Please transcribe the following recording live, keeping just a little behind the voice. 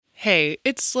Hey,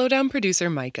 it's Slowdown producer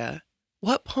Micah.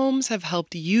 What poems have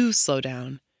helped you slow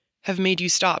down, have made you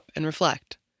stop and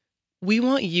reflect? We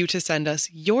want you to send us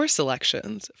your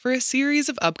selections for a series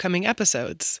of upcoming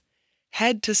episodes.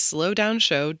 Head to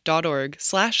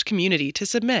slowdownshow.org/community to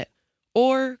submit,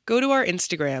 or go to our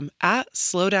Instagram at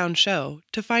slowdownshow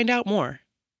to find out more.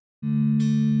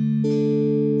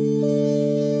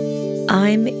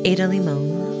 I'm Ada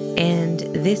Limón, and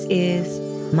this is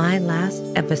my last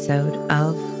episode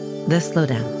of The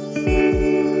Slowdown.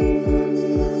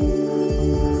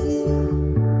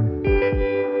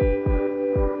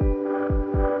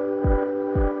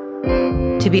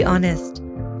 To be honest,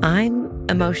 I'm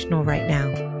emotional right now,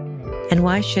 and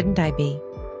why shouldn't I be?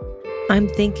 I'm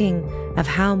thinking of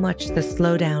how much the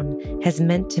slowdown has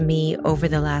meant to me over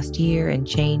the last year and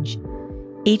change.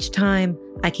 Each time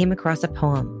I came across a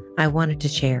poem I wanted to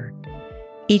share,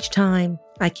 each time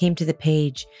I came to the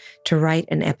page to write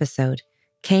an episode,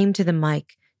 came to the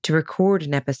mic to record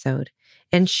an episode,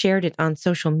 and shared it on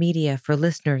social media for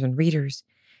listeners and readers,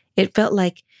 it felt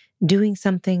like doing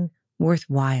something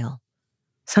worthwhile,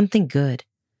 something good,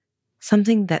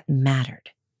 something that mattered.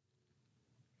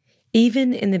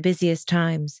 Even in the busiest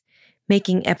times,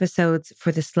 making episodes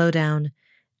for the slowdown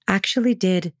actually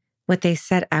did what they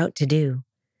set out to do.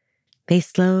 They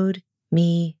slowed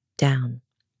me down.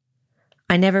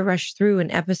 I never rushed through an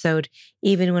episode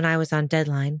even when I was on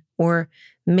deadline or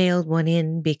mailed one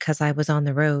in because I was on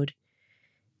the road.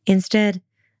 Instead,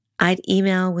 I'd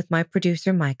email with my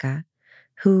producer, Micah,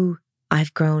 who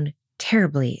I've grown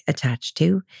terribly attached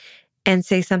to, and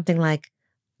say something like,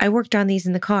 I worked on these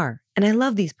in the car and I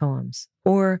love these poems.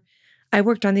 Or I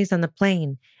worked on these on the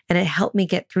plane and it helped me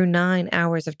get through 9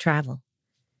 hours of travel.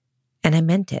 And I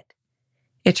meant it.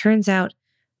 It turns out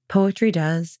poetry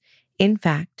does, in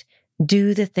fact,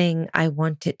 do the thing I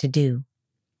want it to do.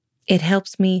 It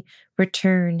helps me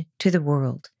return to the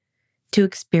world, to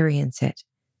experience it,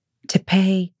 to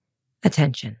pay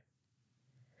attention.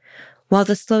 While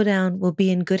the slowdown will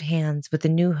be in good hands with a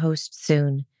new host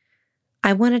soon,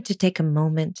 I wanted to take a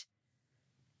moment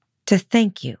to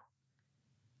thank you,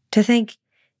 to thank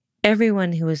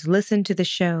everyone who has listened to the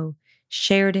show,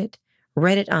 shared it,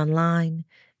 read it online,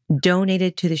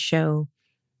 donated to the show,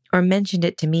 or mentioned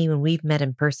it to me when we've met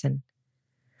in person.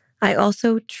 I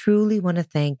also truly want to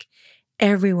thank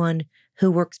everyone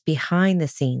who works behind the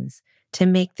scenes to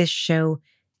make this show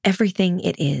everything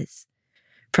it is,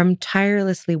 from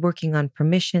tirelessly working on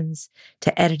permissions,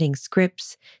 to editing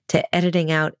scripts, to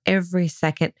editing out every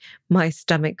second my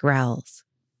stomach growls.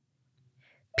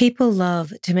 People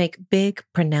love to make big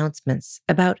pronouncements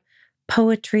about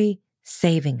poetry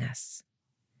saving us.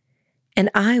 And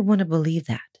I want to believe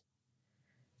that.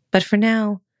 But for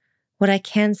now, what I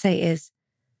can say is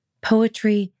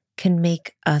poetry can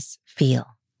make us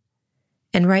feel.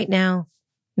 And right now,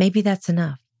 maybe that's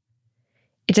enough.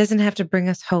 It doesn't have to bring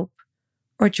us hope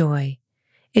or joy.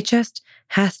 It just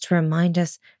has to remind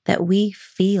us that we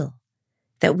feel,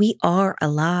 that we are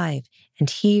alive and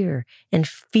here and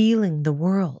feeling the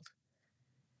world.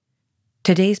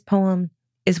 Today's poem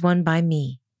is one by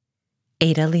me,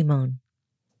 Ada Limón.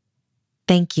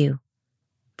 Thank you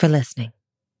for listening.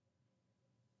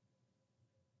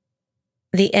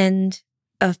 The End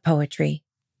of Poetry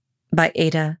by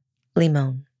Ada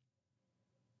Limón.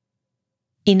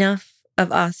 Enough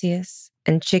of osseous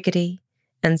and chickadee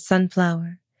and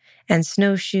sunflower and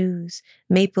snowshoes,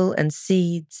 maple and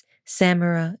seeds,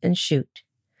 samara and shoot.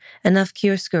 Enough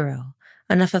chiaroscuro,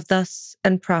 enough of thus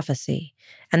and prophecy,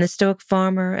 and the stoic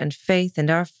farmer and faith and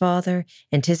our Father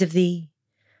and 'tis of thee.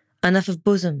 Enough of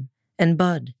bosom and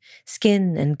bud,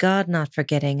 skin and God not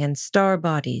forgetting, and star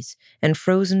bodies and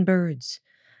frozen birds.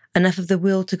 Enough of the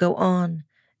will to go on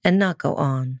and not go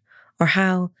on, or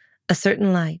how a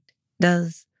certain light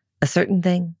does a certain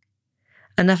thing.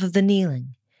 Enough of the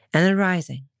kneeling and the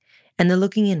rising and the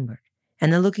looking inward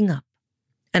and the looking up.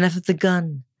 Enough of the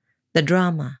gun, the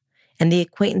drama, and the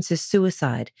acquaintance's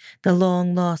suicide, the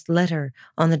long-lost letter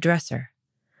on the dresser.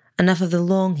 Enough of the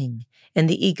longing and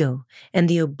the ego and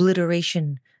the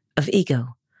obliteration of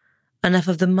ego. Enough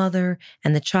of the mother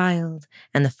and the child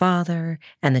and the father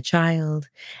and the child,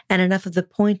 and enough of the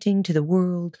pointing to the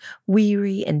world,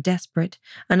 weary and desperate.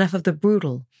 Enough of the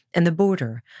brutal and the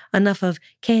border. Enough of,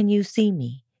 can you see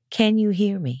me? Can you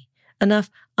hear me?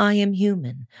 Enough, I am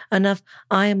human. Enough,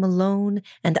 I am alone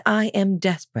and I am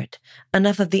desperate.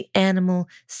 Enough of the animal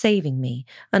saving me.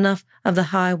 Enough of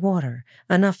the high water.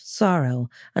 Enough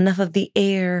sorrow. Enough of the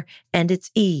air and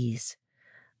its ease.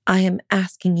 I am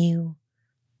asking you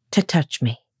to touch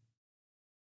me.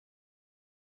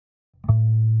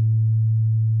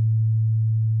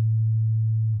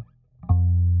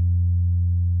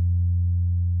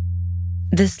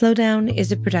 The Slowdown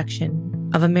is a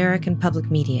production of American Public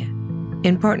Media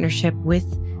in partnership with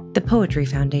the Poetry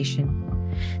Foundation.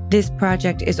 This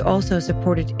project is also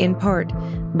supported in part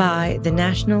by the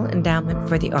National Endowment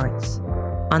for the Arts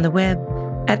on the web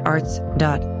at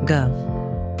arts.gov.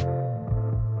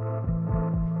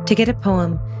 To get a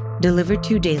poem delivered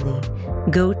to you daily,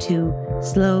 go to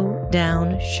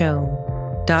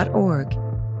slowdownshow.org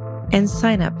and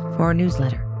sign up for our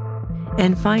newsletter.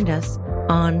 And find us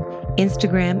on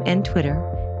Instagram and Twitter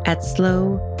at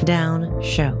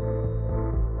slowdownshow.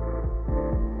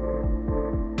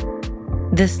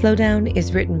 The Slowdown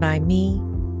is written by me,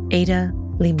 Ada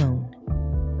Limón.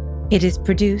 It is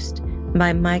produced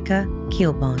by Micah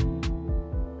Kielbaum.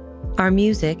 Our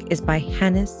music is by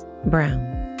Hannes Brown.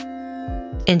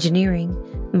 Engineering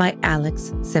by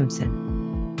Alex Simpson.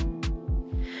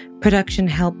 Production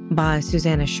help by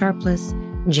Susanna Sharpless,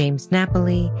 James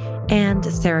Napoli, and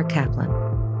Sarah Kaplan.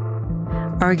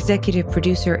 Our executive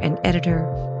producer and editor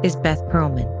is Beth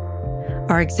Perlman.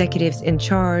 Our executives in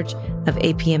charge of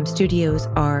APM Studios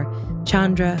are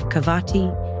Chandra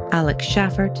Kavati, Alex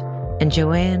Schaffert, and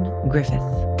Joanne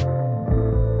Griffith.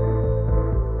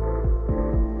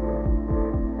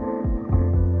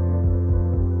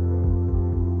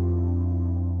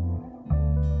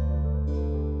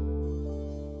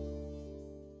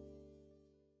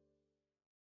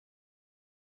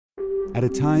 At a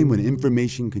time when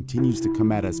information continues to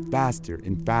come at us faster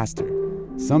and faster,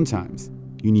 sometimes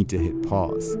you need to hit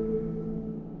pause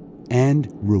and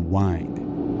rewind.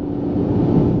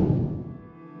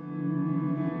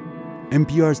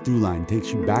 NPR's Throughline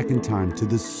takes you back in time to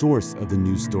the source of the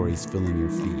news stories filling your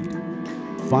feed.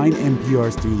 Find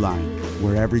NPR's Throughline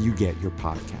wherever you get your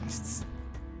podcasts.